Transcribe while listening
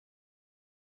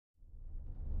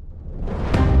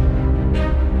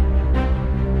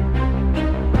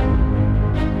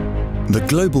The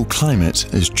global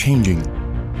climate is changing.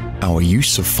 Our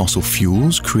use of fossil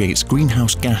fuels creates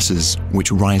greenhouse gases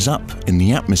which rise up in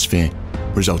the atmosphere,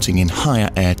 resulting in higher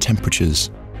air temperatures.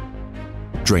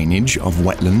 Drainage of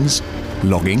wetlands,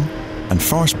 logging, and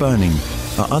forest burning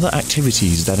are other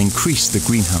activities that increase the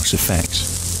greenhouse effect.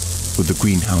 With the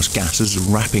greenhouse gases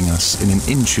wrapping us in an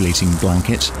insulating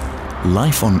blanket,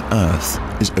 life on Earth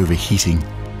is overheating.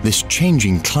 This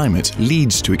changing climate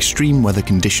leads to extreme weather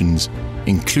conditions,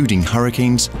 including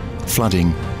hurricanes,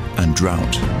 flooding, and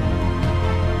drought.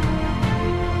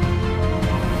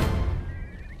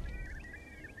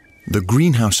 The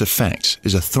greenhouse effect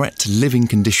is a threat to living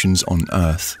conditions on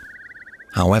Earth.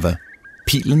 However,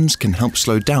 peatlands can help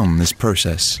slow down this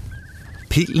process.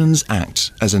 Peatlands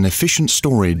act as an efficient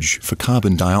storage for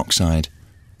carbon dioxide,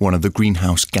 one of the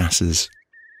greenhouse gases.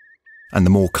 And the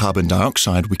more carbon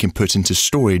dioxide we can put into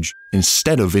storage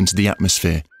instead of into the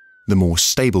atmosphere, the more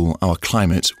stable our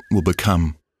climate will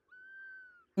become.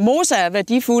 Moser er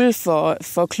værdifulde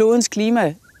for klodens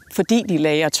klima, fordi de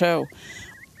lagrer tørv.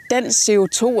 Den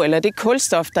CO2 eller det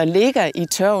kulstof, der ligger i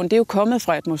tørven, det er jo kommet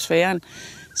fra atmosfæren.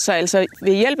 Så altså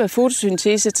ved hjælp af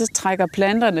fotosyntese, så trækker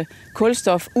planterne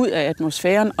kulstof ud af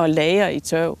atmosfæren og lagrer i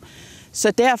tørv.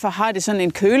 Så derfor har det sådan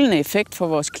en kølende effekt for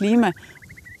vores klima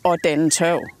og danne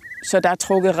tørv. Så der er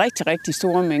trukket rigtig, rigtig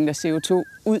store mængder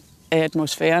CO2 ud af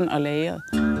atmosfæren og lagret.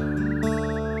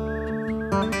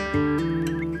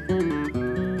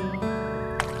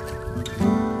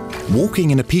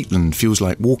 Walking in a peatland feels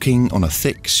like walking on a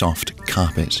thick, soft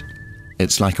carpet.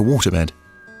 It's like a waterbed.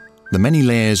 The many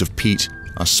layers of peat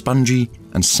are spongy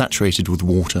and saturated with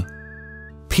water.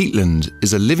 Peatland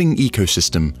is a living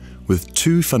ecosystem with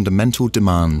two fundamental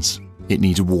demands. It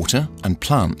needs water and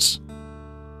plants.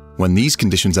 When these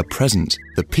conditions are present,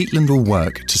 the peatland will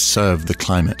work to serve the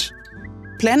climate.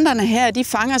 Planterne her, de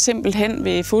fanger simpelthen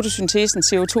ved fotosyntesen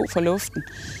CO2 fra luften,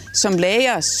 som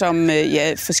lagres som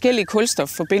forskellige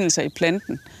kulstofforbindelser i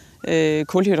planten,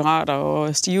 kulhydrater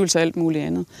og stivelse og alt muligt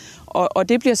andet. Og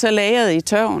det bliver så lagret i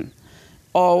tørven.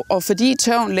 Og fordi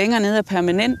tørven længere nede er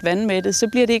permanent vandmættet, så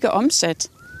bliver det ikke omsat.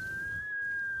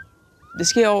 Det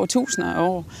sker over tusinder af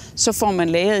år, så får man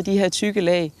lagret de her tykke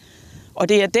lag. Og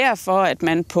det er derfor, at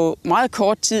man på meget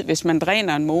kort tid, hvis man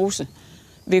dræner en mose,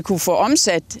 vil kunne få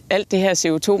omsat alt det her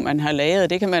CO2, man har lagret.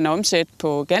 Det kan man omsætte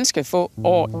på ganske få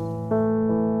år.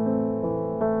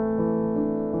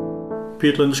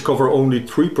 Peatlands cover only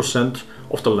 3%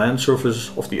 of the land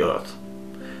surface of the Earth.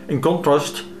 In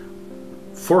contrast,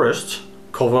 forests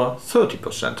cover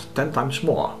 30%, 10 times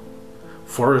more.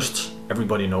 Forests,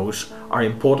 everybody knows, are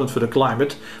important for the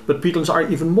climate, but peatlands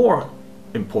are even more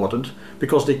important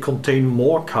because they contain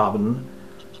more carbon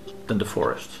than the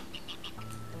forest.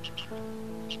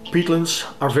 Peatlands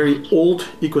are very old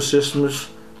ecosystems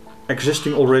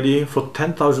existing already for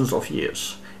 10,000 of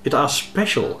years. It are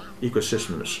special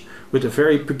ecosystems with a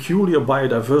very peculiar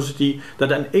biodiversity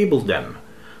that enable them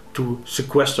to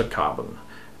sequester carbon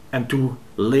and to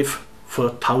live for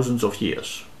thousands of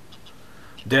years.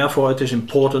 Therefore, it is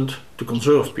important to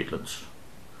conserve peatlands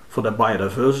for their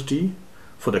biodiversity,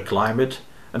 for the climate,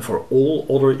 and for all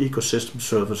other ecosystem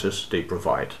services they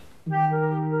provide.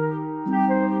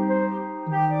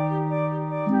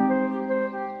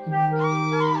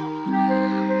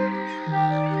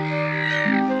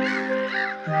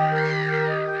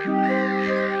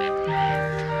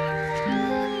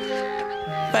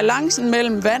 Balancen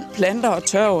mellem vand, planter og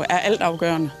tørv er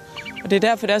altafgørende. Og det er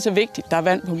derfor, det er så vigtigt, at der er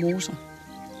vand på moser.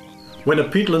 When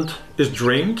a peatland is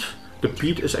drained, the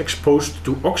peat is exposed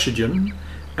to oxygen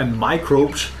and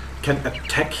microbes can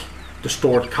attack the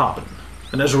stored carbon.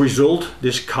 And as a result,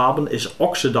 this carbon is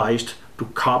oxidized to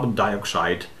carbon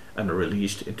dioxide and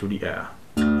released into the air.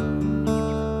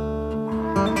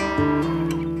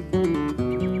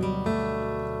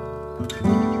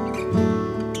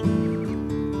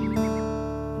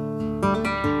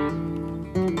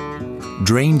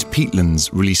 Drained peatlands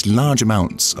release large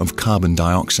amounts of carbon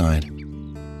dioxide.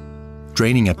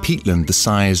 Draining a peatland the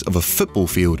size of a football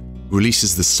field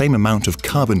releases the same amount of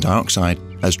carbon dioxide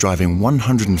as driving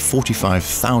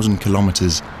 145,000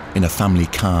 kilometers in a family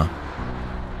car.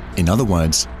 In other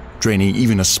words, draining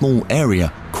even a small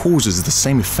area causes the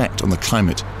same effect on the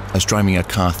climate as driving a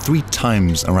car 3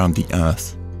 times around the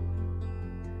Earth.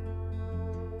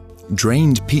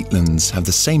 Drained peatlands have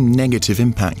the same negative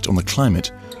impact on the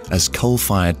climate as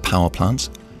coal-fired power plants,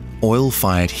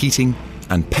 oil-fired heating,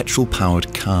 and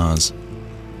petrol-powered cars.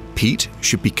 Peat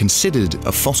should be considered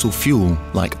a fossil fuel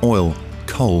like oil,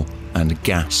 coal, and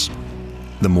gas.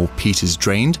 The more peat is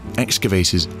drained,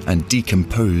 excavated, and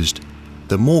decomposed,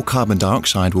 the more carbon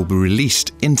dioxide will be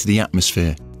released into the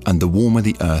atmosphere and the warmer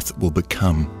the Earth will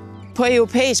become. På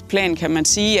europæisk plan kan man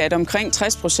sige, at omkring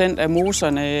 60% af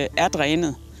moserne er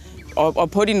drænet.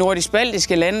 Og på de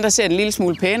nordisk-baltiske lande, der ser det en lille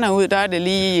smule pænere ud, der er det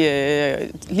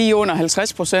lige under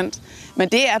 50%. Men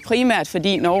det er primært,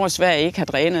 fordi Norge og Sverige ikke har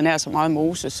drænet nær så meget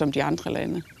mose som de andre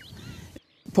lande.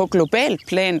 På globalt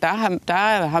plan,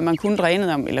 der har man kun drænet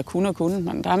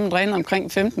der har man drænet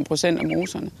omkring 15% af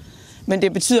moserne. Men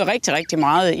det betyder rigtig, rigtig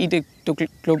meget i det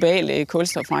globale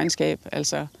kulstofregnskab.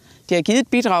 Altså, det har givet et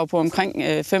bidrag på omkring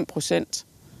 5%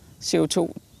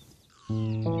 CO2.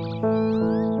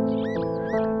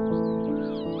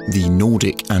 The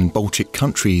Nordic and Baltic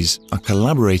countries are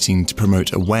collaborating to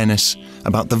promote awareness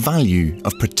about the value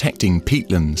of protecting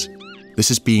peatlands.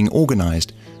 This is being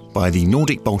organised by the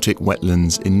Nordic Baltic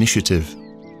Wetlands Initiative.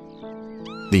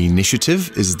 The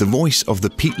initiative is the voice of the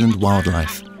peatland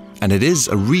wildlife, and it is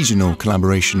a regional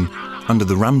collaboration under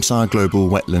the Ramsar Global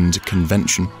Wetland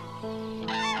Convention.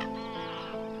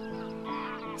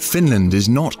 Finland is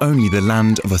not only the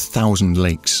land of 1,000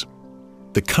 lakes.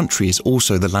 The country is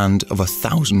also the land of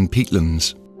 1,000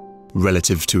 peatlands.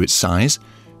 Relative to its size,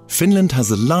 Finland has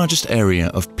the largest area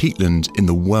of peatland in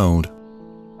the world.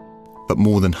 But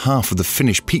more than half of the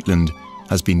Finnish peatland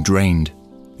has been drained,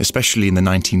 especially in the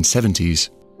 1970s.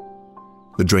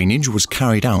 The drainage was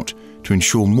carried out to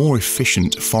ensure more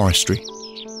efficient forestry.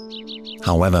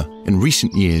 However, in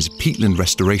recent years, peatland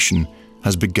restoration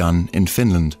has begun in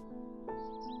Finland.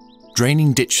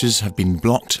 Draining ditches have been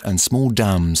blocked and small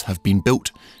dams have been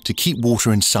built to keep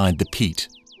water inside the peat.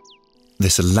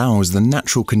 This allows the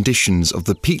natural conditions of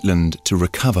the peatland to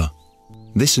recover.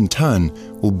 This in turn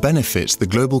will benefit the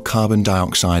global carbon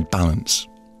dioxide balance.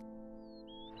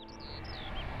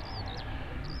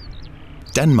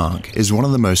 Denmark is one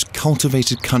of the most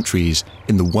cultivated countries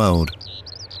in the world.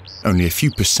 Only a few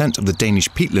 % of the Danish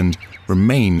peatland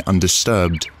remain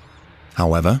undisturbed.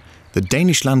 However, the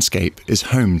Danish landscape is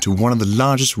home to one of the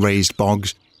largest raised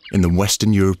bogs in the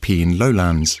Western European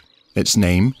lowlands. Its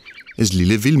name is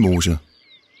Lille Vildmose.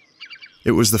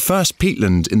 It was the first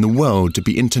peatland in the world to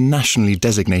be internationally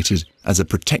designated as a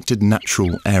protected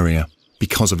natural area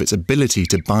because of its ability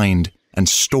to bind and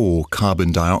store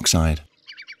carbon dioxide.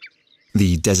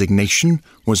 The designation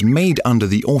was made under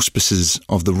the auspices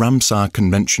of the Ramsar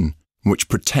Convention, which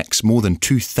protects more than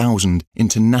 2,000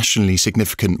 internationally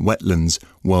significant wetlands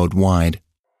worldwide.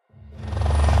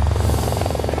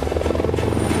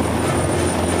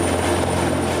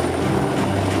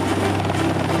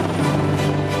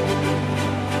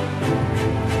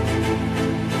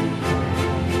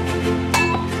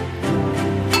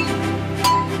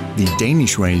 The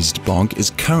Danish raised bog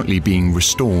is currently being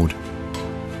restored.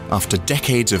 After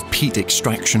decades of peat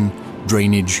extraction,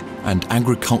 drainage, and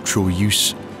agricultural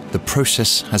use, the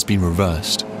process has been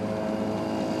reversed.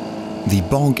 The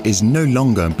bog is no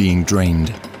longer being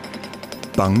drained.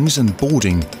 Bungs and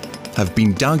boarding have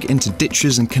been dug into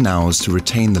ditches and canals to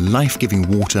retain the life-giving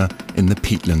water in the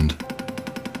peatland.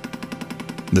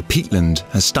 The peatland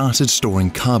has started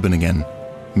storing carbon again,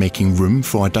 making room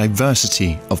for a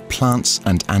diversity of plants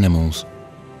and animals.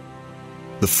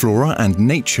 The flora and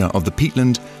nature of the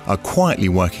peatland are quietly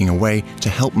working away to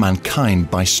help mankind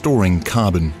by storing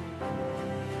carbon.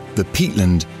 The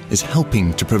peatland is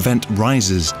helping to prevent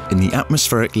rises in the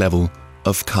atmospheric level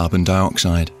of carbon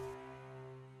dioxide.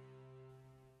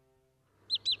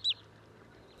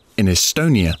 In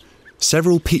Estonia,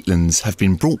 several peatlands have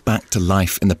been brought back to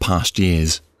life in the past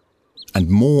years, and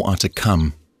more are to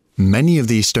come. Many of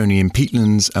the Estonian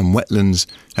peatlands and wetlands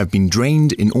have been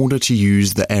drained in order to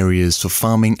use the areas for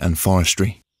farming and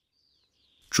forestry.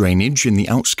 Drainage in the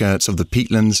outskirts of the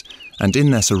peatlands and in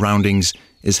their surroundings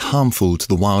is harmful to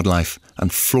the wildlife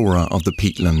and flora of the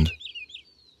peatland.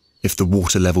 If the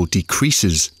water level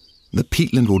decreases, the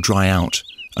peatland will dry out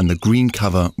and the green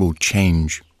cover will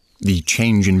change. The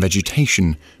change in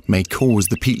vegetation may cause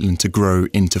the peatland to grow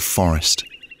into forest,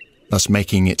 thus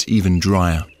making it even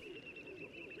drier.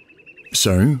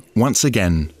 So, once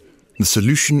again, the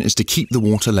solution is to keep the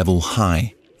water level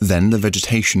high. Then the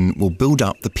vegetation will build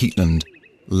up the peatland,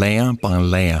 layer by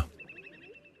layer.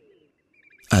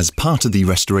 As part of the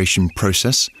restoration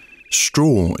process,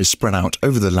 straw is spread out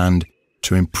over the land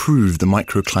to improve the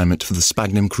microclimate for the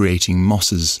sphagnum-creating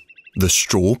mosses. The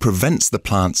straw prevents the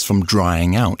plants from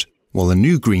drying out, while a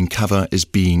new green cover is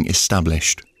being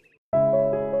established.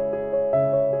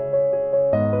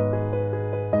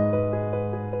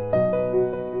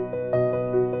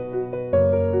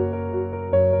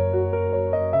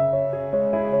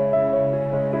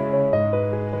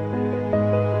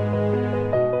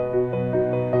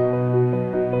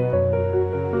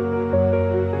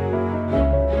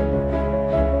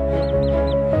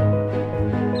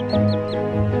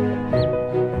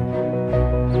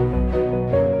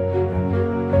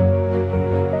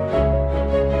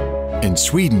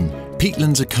 Sweden,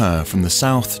 peatlands occur from the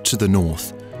south to the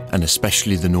north, and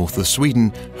especially the north of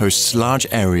Sweden hosts large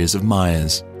areas of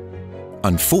mires.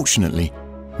 Unfortunately,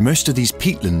 most of these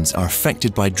peatlands are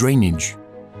affected by drainage.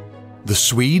 The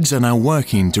Swedes are now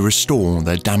working to restore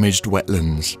their damaged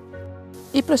wetlands.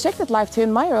 I projektet Life to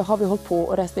Mire har vi hållit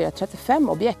på att restaurera 35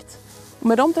 objekt. Och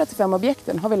med de 35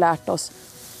 objekten har vi lärt oss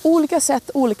olika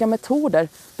sätt, olika metoder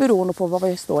beroende på vad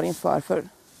vi står inför. För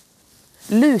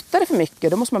lutar det för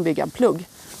mycket, då måste man bygga en plugg.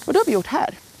 Och det har vi gjort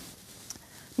här.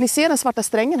 Ni ser den svarta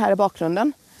strängen här i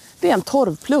bakgrunden. Det är en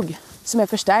torvplugg som är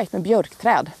förstärkt med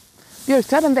björkträd.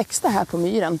 Björkträden växte här på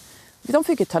myren. De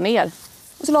fick vi ta ner.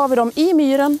 Och så la vi dem i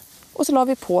myren och så la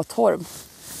vi på torv.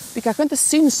 Det kanske inte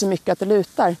syns så mycket att det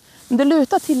lutar. Men det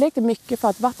lutar tillräckligt mycket för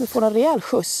att vattnet får en rejäl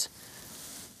skjuts.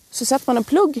 Så sätter man en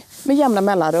plugg med jämna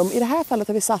mellanrum. I det här fallet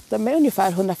har vi satt den med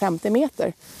ungefär 150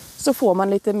 meter. Så får man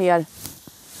lite mer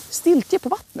stiltje på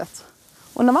vattnet.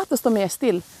 Och när vattnet står mer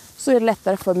still så är det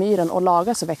lättare för myren att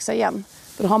lagas och växa igen.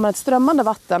 För har man ett strömmande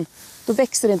vatten, då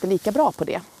växer det inte lika bra på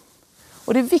det.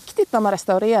 Och det är viktigt när man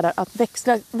restaurerar att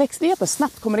växtligheten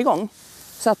snabbt kommer igång.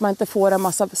 Så att man inte får en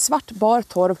massa svart bar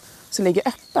torv som ligger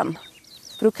öppen.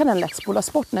 För då kan den lätt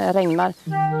spolas bort när det regnar.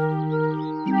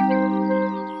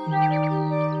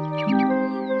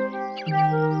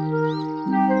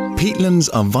 Peatlands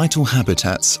are vital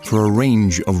habitats for a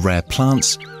range of rare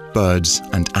plants, birds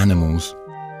and animals.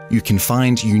 You can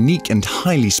find unique and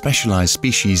highly specialized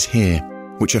species here,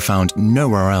 which are found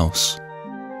nowhere else.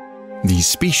 These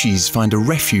species find a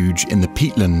refuge in the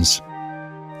peatlands.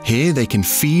 Here they can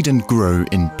feed and grow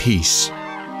in peace.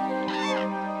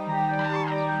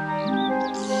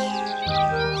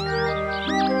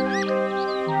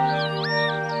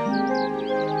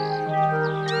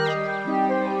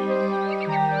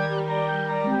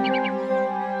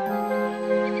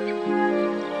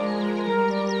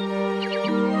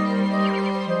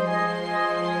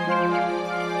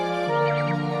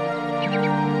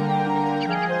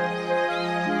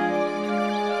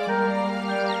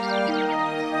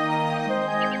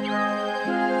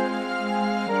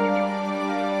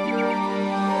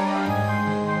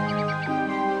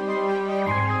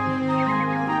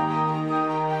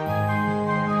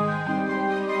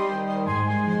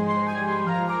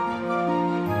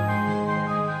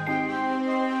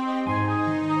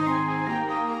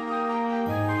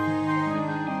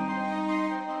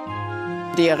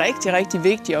 Det er rigtig, rigtig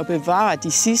vigtigt at bevare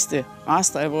de sidste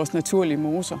rester af vores naturlige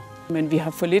moser. Men vi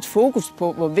har for lidt fokus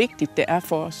på, hvor vigtigt det er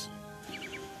for os.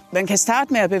 Man kan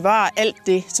starte med at bevare alt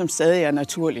det, som stadig er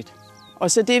naturligt.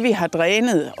 Og så det, vi har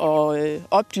drænet og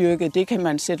opdyrket, det kan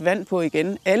man sætte vand på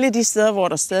igen. Alle de steder, hvor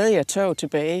der stadig er tørv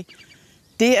tilbage,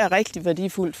 det er rigtig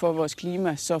værdifuldt for vores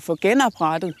klima. Så få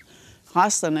genoprettet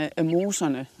resterne af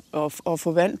moserne og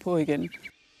få vand på igen.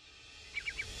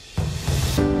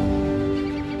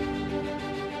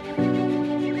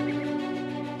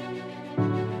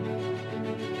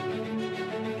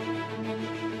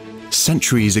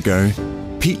 Centuries ago,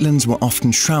 peatlands were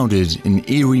often shrouded in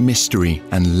eerie mystery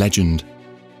and legend.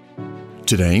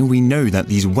 Today, we know that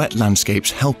these wet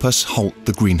landscapes help us halt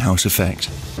the greenhouse effect.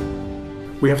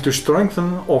 We have to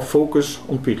strengthen our focus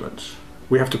on peatlands.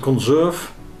 We have to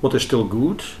conserve what is still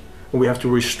good, and we have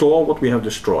to restore what we have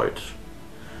destroyed.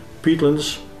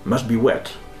 Peatlands must be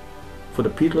wet. For the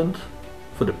peatland,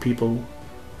 for the people,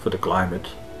 for the climate,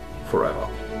 forever.